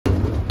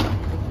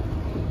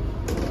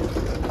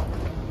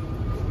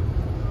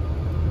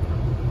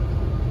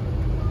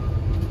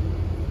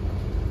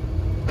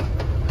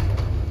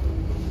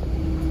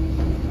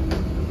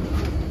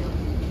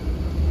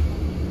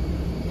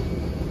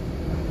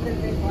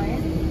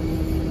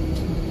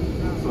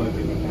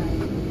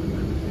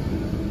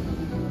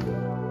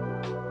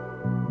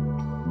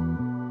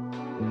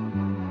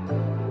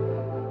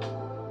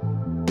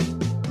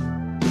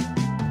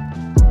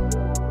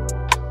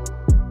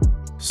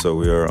So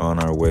we are on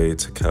our way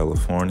to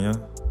California.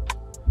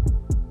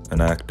 An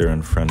actor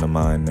and friend of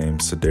mine named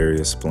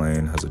Cedarius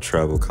Blaine has a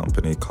travel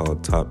company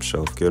called Top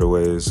Shelf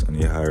Getaways, and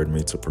he hired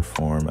me to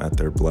perform at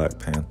their Black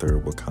Panther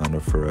Wakanda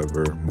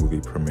Forever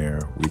movie premiere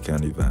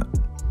weekend event.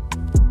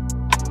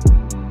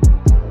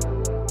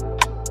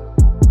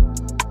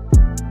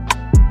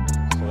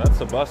 So that's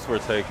the bus we're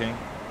taking.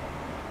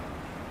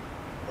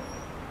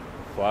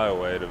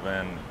 Flyaway to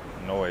Van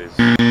Nuys.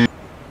 I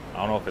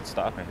don't know if it's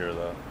stopping here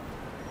though.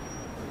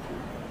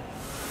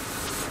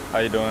 How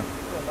you doing?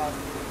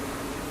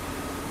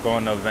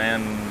 Going to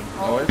Van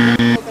Nuys?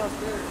 Go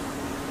downstairs.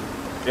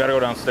 You gotta go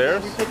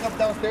downstairs? We pick up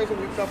downstairs and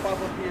we jump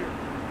off up here.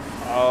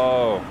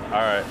 Oh,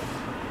 alright.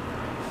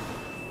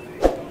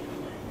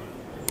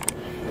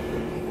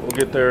 We'll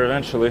get there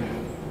eventually.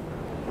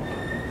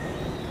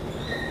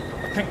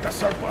 I think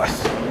that's our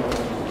bus.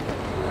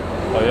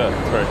 Oh yeah,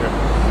 it's right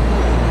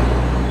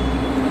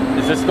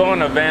here. Is this going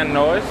to Van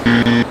Nuys?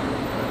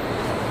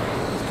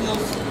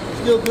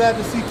 Still glad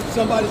to see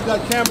somebody's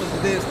got cameras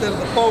today instead of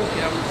the phone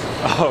cameras.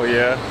 Oh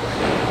yeah?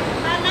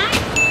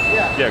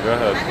 Yeah. Yeah, go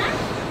ahead.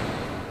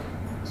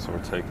 So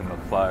we're taking the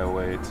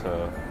flyaway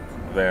to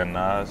Van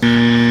Nuys.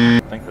 I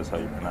think that's how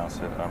you pronounce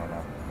it, I don't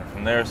know. And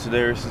from there,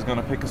 Cedarius is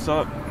gonna pick us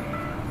up.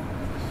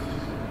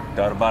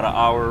 Got about an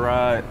hour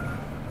ride.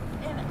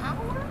 An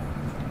hour?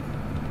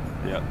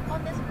 Yep.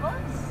 On this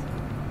bus?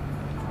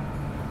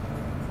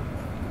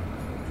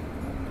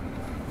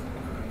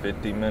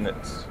 50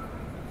 minutes.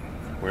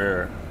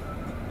 We're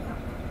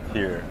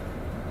here.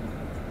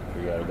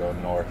 We gotta go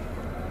north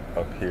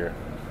up here.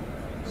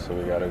 So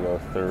we gotta go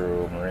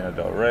through Marina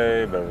Del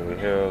Rey, Beverly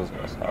Hills,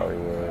 West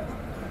Hollywood.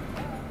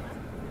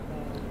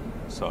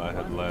 So I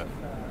had let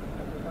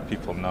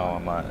people know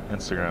on my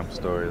Instagram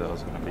story that I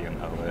was gonna be in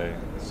LA,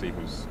 see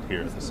who's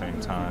here at the same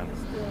time.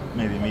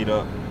 Maybe meet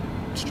up,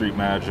 Street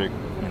Magic,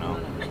 you know,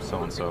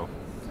 so-and-so.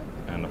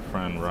 And a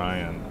friend,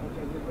 Ryan,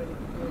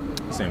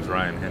 his name's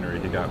Ryan Henry,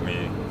 he got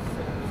me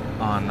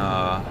on,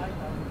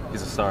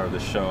 he's a star of the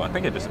show. I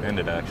think it just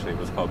ended actually. It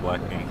was called Black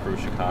King Crew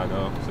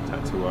Chicago. He's a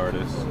tattoo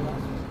artist.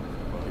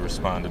 He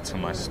responded to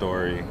my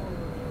story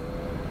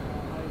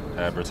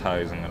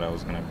advertising that I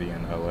was gonna be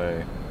in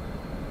LA.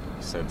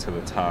 He said to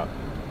the top,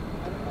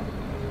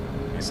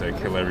 he said,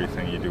 kill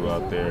everything you do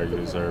out there, you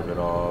deserve it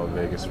all.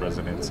 Vegas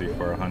residency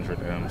for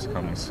 100 M's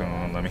coming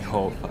soon. Let me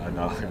hold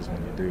 $5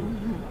 when you do.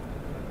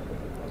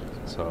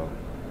 So,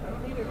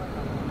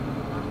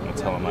 I'm gonna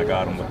tell him I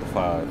got him with the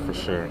 5 for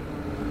sure.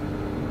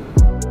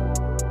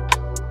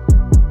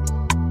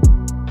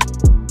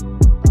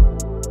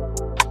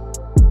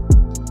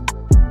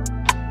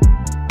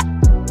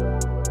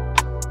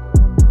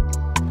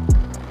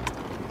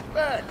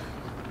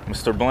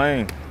 Mr.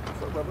 Blaine.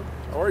 What's up, brother?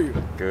 How are you?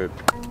 Good.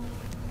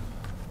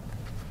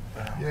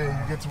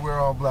 Yeah, you get to wear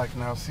all black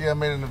now. See, I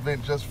made an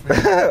event just for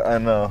you. I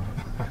know.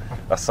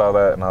 I saw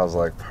that and I was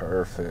like,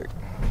 perfect.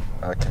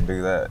 I can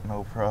do that,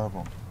 no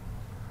problem.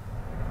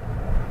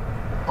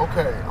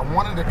 Okay, I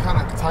wanted to kind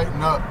of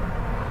tighten up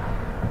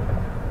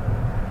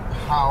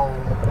how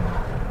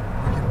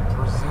we can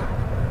present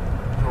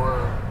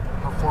your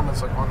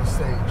performance like on the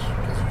stage.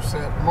 Because you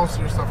said most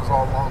of your stuff is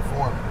all long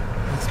form.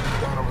 It's be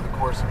done over the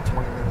course of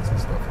 20 minutes and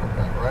stuff like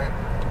that, right?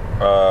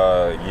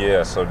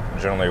 Yeah, so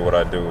generally what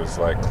I do is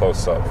like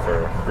close up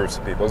for groups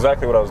of people.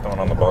 Exactly what I was doing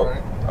on the boat.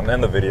 Right. I'm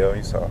in the video,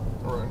 you saw.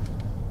 Right.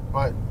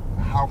 But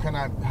how can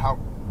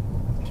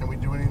we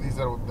do any of these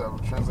that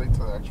would translate to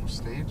the actual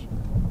stage?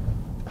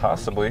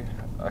 Possibly.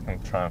 I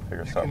can try and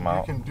figure something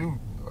out. You can do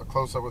a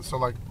close up with, so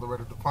like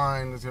Loretta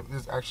Define,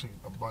 there's actually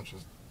a bunch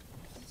of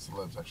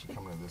celebs actually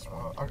coming to this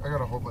one. I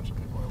got a whole bunch of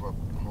people, I have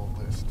a whole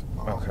list.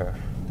 Okay.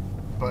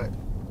 But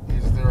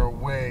is there a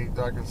way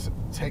that I can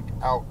take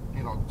out,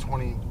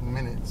 20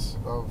 minutes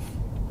of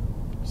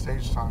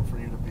stage time for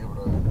you to be able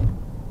to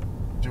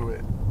do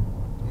it,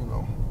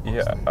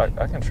 Yeah,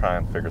 I can try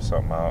and figure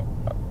something out.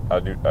 I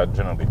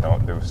generally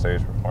don't do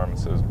stage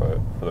performances, but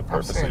for the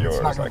purpose of yours,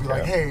 it's not I gonna be can.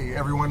 like, hey,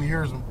 everyone,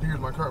 here's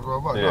my card, blah,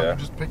 blah, blah. Yeah. No, you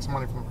just pick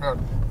somebody from the crowd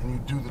and you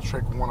do the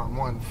trick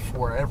one-on-one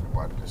for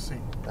everybody to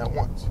see at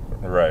once.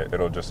 Right,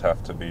 it'll just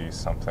have to be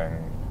something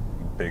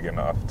big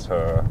enough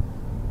to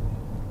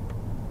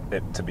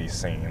be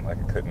seen. Like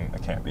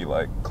it can't be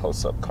like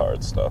close-up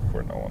card stuff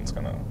where no one's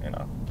gonna,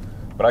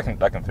 But I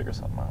can figure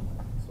something out.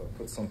 So I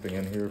put something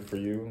in here for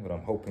you that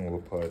I'm hoping will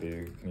apply to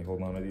you. Can you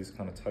hold on to these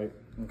kind of tight?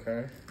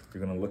 Okay.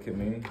 You're gonna look at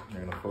me.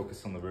 You're gonna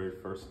focus on the very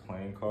first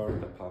playing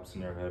card that pops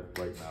in your head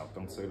right now.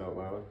 Don't say it out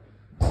loud.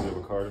 Do you have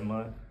a card in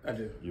mind? I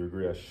do. You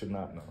agree I should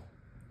not know?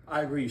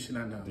 I agree you should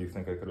not know. Do you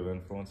think I could have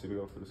influenced you to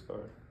go for this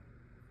card?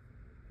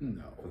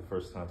 No. For the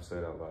first time, say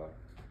it out loud.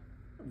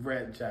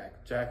 Red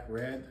Jack. Jack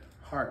red.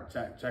 Heart.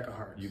 Jack of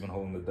hearts. You've been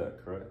holding the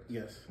deck, correct?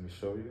 Yes. Let me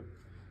show you.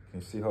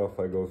 Can you see how if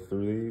I go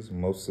through these,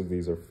 most of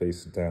these are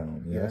face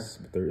down, yes?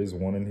 Yeah. But there is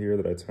one in here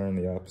that I turned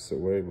the opposite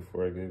way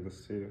before I gave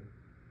this to you.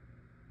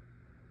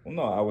 Well,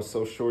 no, I was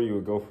so sure you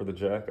would go for the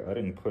jack. I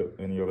didn't put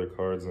any other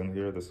cards in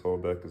here. This whole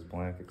deck is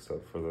blank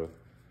except for the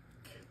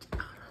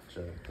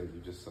jack that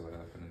you just so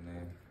happen to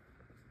name.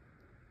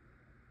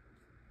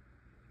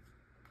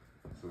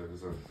 So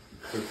there's a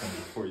quick one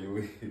before you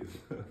leave.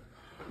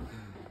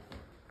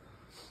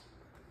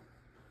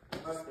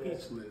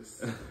 Speechless.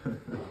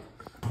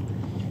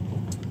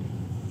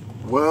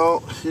 Well,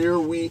 here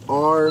we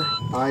are.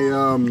 I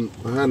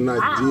had an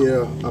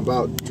idea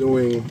about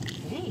doing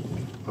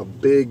a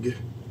big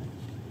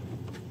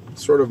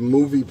sort of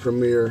movie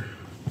premiere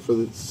for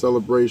the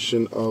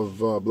celebration of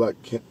Black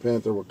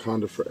Panther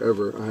Wakanda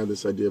Forever. I had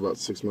this idea about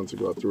 6 months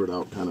ago. I threw it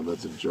out kind of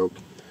as a joke.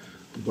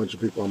 A bunch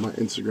of people on my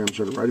Instagram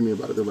started writing me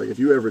about it. They're like, if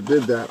you ever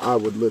did that, I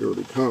would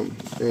literally come.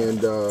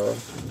 And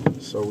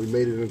so we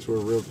made it into a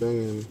real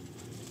thing, and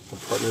I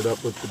partnered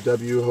up with the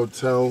W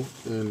Hotel,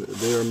 and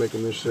they are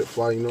making this shit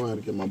fly. You know I had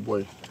to get my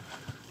boy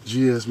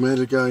GS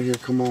Magic out here.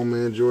 Come on,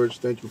 man. George,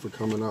 thank you for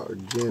coming out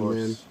again,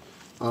 man.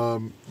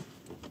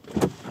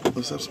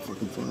 Let's have some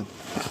fucking fun.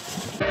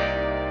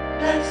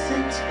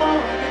 Blessings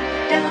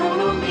falling down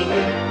on me.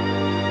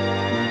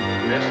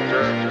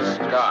 Mr.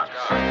 Scott.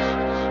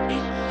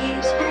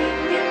 He's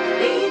bringing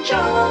me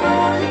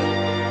joy.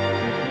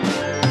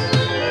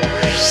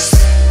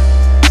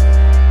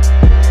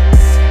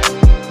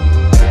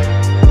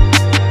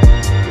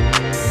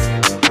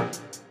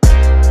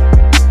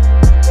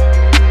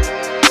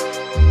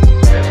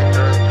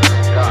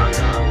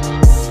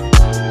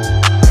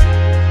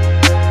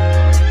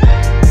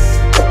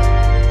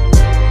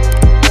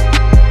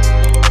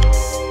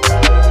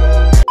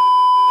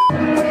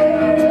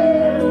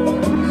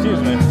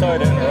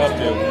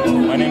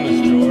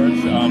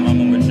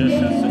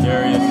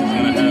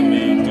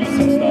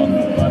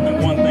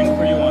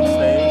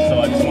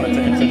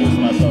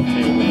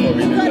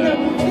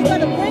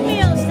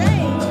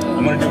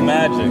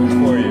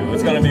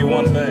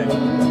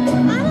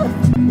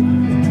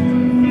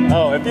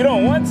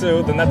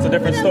 Then that's a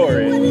different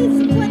story.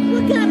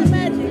 What kind of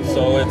magic?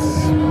 So it's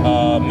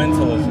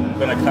mentalism.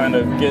 Gonna kind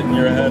of get in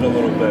your head a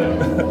little bit.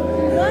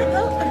 What?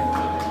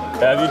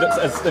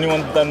 Has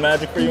anyone done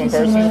magic for you in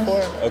person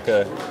before?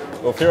 Okay.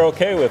 Well, if you're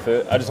okay with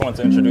it, I just want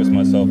to introduce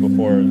myself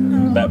before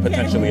that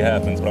potentially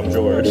happens. But I'm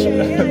George. Okay,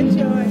 yeah,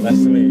 George.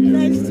 Nice to meet you.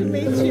 Nice to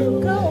meet you.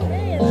 Go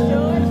ahead,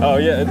 George. Oh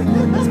yeah,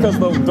 it's because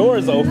the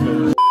door's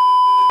open.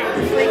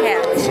 Free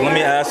hat. So let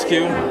me ask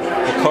you,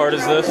 what card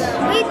is this? What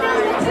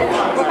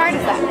card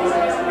is that?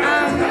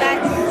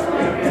 That's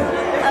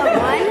a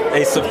 1.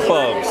 Ace of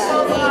clubs.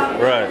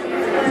 Right.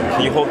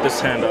 Can you hold this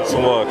hand up? So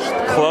watch.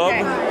 The club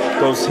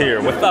goes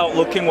here. Without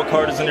looking, what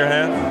card is in your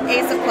hand?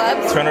 Ace of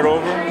clubs. Turn it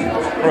over.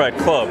 Right,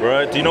 club,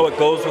 right? Do you know what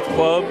goes with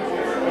club?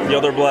 The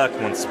other black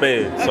one,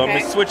 spade. So I'm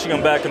just switching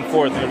them back and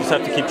forth, and you'll just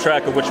have to keep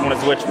track of which one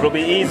is which. But it'll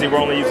be easy. We're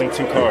only using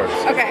 2 cards.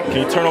 Okay. Can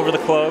you turn over the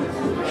club?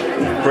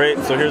 Great.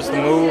 So here's the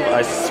move.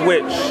 I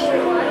switch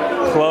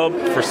club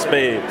for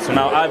spade. So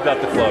now I've got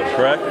the club,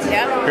 correct?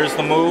 Yeah. Here's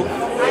the move.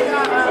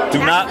 Do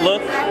not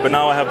look, but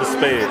now I have the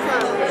spade.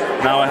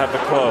 Now I have the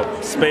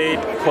club. Spade,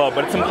 club.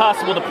 But it's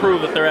impossible to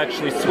prove that they're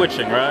actually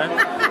switching, right?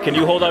 Can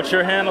you hold out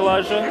your hand,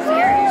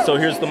 Elijah? So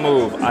here's the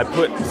move. I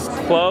put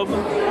club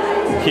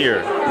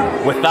here.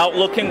 Without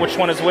looking, which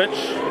one is which?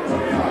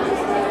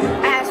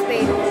 I have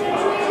spade.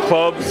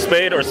 Club,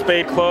 spade, or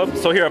spade, club.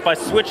 So here, if I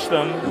switch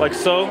them, like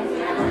so,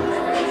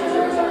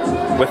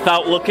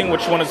 without looking,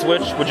 which one is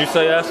which? Would you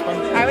say,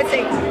 Aspen? I would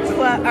say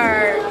club,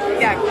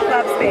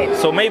 club, spade.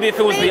 So maybe if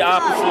it was the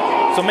opposite.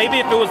 So maybe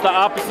if it was the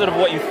opposite of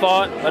what you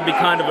thought, that'd be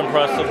kind of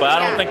impressive. But I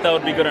don't think that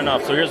would be good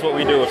enough. So here's what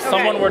we do: if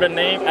someone were to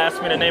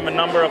ask me to name a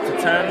number up to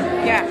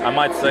 10, I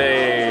might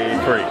say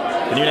 3.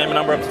 Can you name a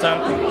number up to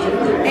 10?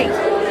 8.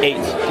 8.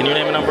 Can you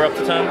name a number up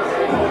to 10? Up to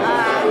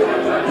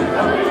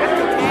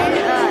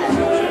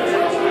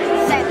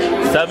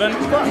 10, 7.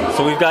 7?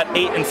 So we've got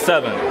 8 and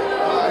 7.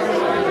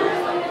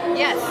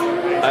 Yes.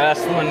 I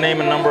asked them to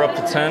name a number up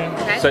to 10.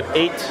 Okay. Said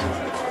 8.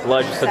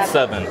 Elijah said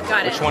 7.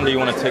 Got it. Which one do you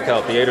want to take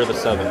out, the 8 or the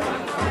 7?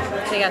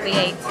 Take out the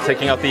 8.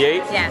 Taking out the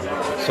 8? Yeah.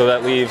 So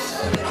that leaves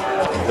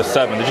the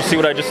 7. Did you see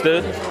what I just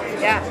did?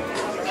 Yeah.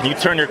 Can you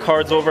turn your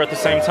cards over at the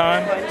same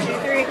time? 1, 2,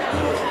 3.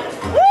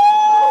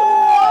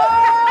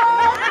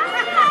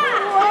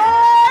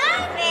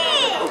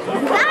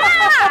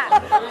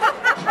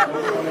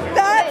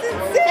 That's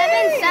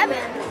insane. 7.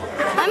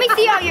 Let me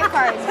see all your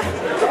cards.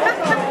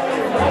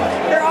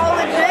 They're all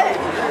legit.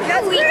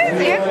 That's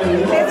crazy.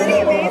 Isn't he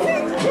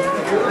amazing?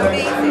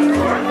 Amazing.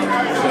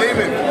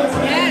 David.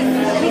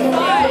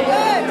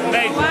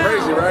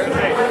 Crazy, right?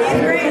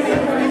 He's crazy.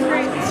 He's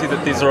crazy. See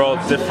that these are all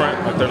different,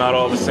 like they're not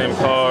all the same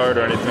card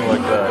or anything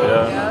like that,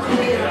 yeah?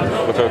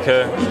 Look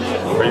okay?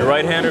 Are you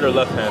right-handed or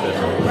left-handed?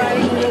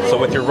 Right. So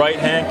with your right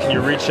hand, can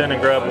you reach in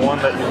and grab one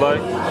that you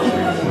like?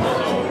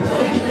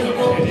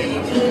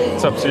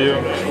 It's up to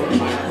you.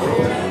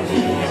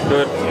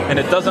 Good. And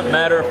it doesn't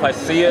matter if I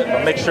see it,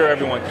 but make sure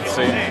everyone can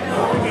see.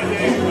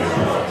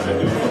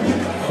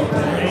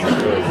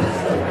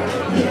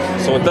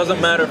 So it doesn't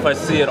matter if I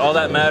see it. All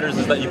that matters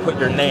is that you put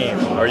your name.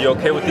 Are you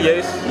okay with the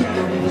ace?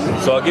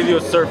 So I'll give you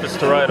a surface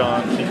to write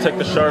on. Can you take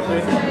the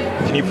Sharpie?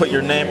 Can you put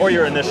your name or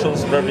your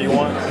initials, whatever you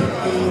want?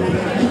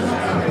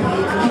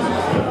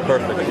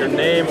 Perfect. Your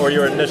name or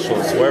your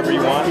initials, wherever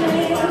you want.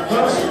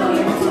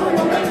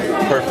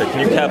 Perfect. Can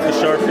you cap the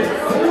Sharpie?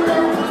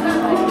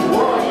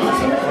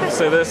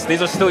 say this.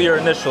 These are still your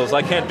initials.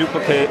 I can't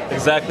duplicate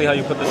exactly how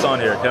you put this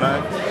on here, can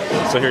I?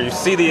 So here, you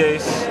see the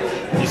ace.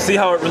 You see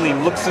how it really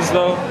looks as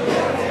though?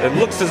 It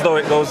looks as though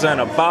it goes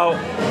in about,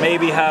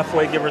 maybe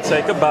halfway, give or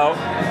take, about.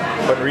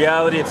 But in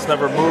reality, it's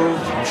never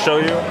moved. I'll show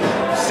you.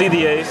 You see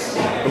the ace.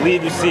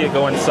 Believe you see it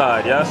go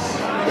inside, yes?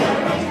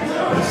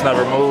 But it's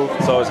never moved.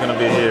 It's always going to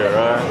be here,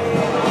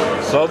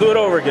 right? So I'll do it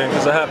over again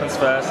because it happens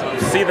fast.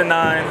 You see the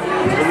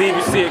 9. Believe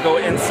you see it go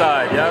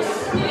inside, yes?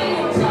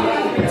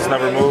 It's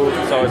never moved.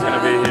 It's always going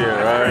to be here,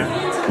 right?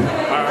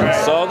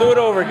 So I'll do it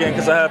over again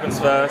because it happens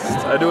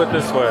fast. I do it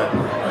this way.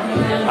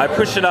 I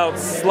push it out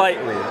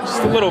slightly,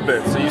 just a little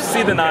bit. So you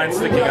see the 9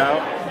 sticking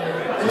out.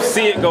 You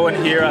see it go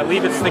in here. I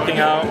leave it sticking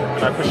out,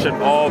 and I push it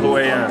all the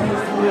way in.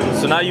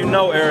 So now you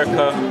know,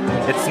 Erica,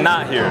 it's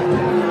not here.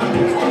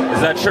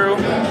 Is that true?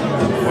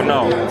 Well,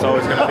 no. It's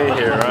always going to be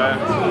here, right?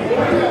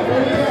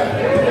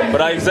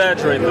 But I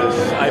exaggerate this.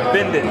 I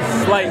bend it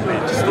slightly,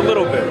 just a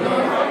little bit.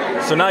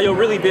 So now you'll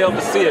really be able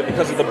to see it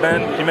because of the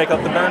bend. Can you make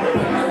out the bend?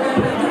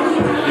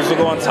 These will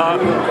go on top.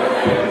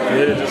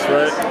 Yeah, just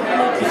right.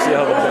 You see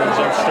how the bend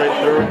jumps straight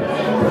through?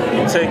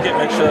 You take it,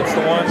 make sure that's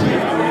the one.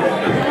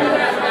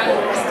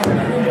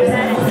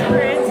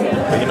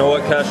 But you know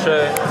what, Cache?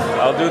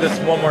 I'll do this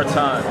one more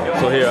time.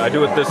 So here, I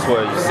do it this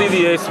way. You see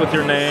the ace with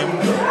your name.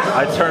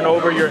 I turn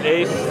over your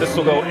ace. This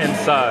will go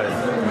inside.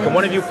 Can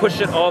one of you push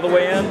it all the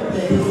way in?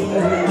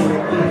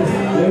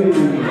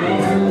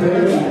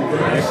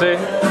 You see?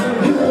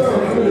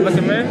 Look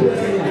at me.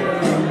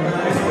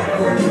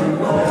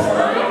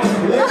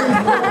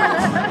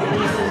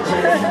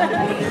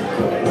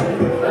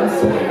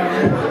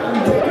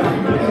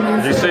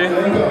 Did you see?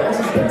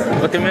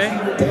 Look at me.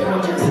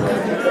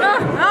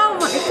 Oh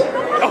my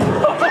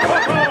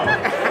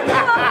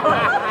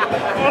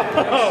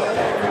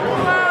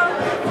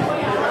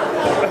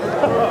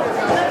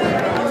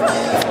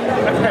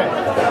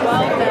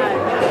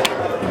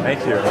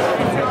Thank you.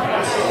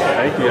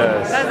 Thank you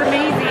guys. That's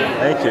amazing.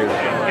 Thank you.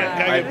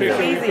 Can I get a picture?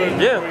 Amazing.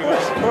 Yeah,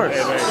 of course.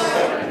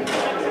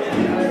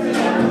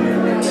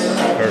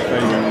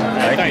 Perfect.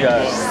 Thank you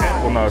guys.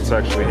 Well, no, it's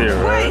actually here,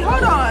 Wait, right?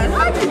 hold on.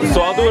 How'd you do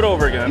So I'll do it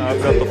over again.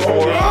 I've got the 4.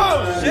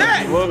 Oh,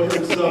 shit! Look.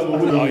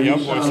 Oh, yeah,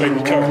 I'm going to take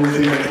the turn.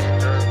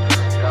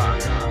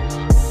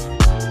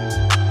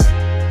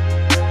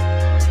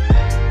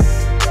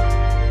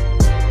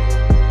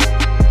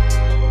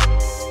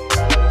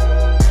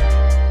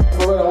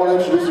 I want to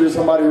introduce you to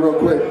somebody real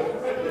quick.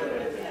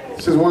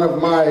 This is one of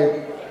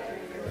my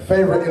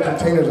favorite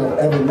entertainers I've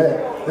ever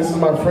met. This is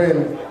my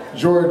friend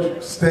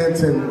George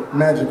Stanton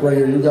Magic right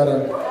here. You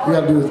gotta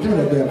do this. Give me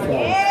that damn flower.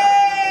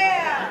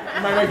 Yeah.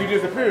 Might make you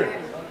disappear.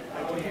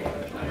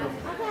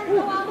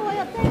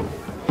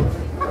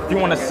 If you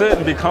want to sit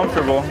and be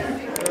comfortable.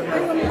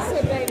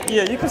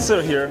 Yeah, you can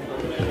sit here.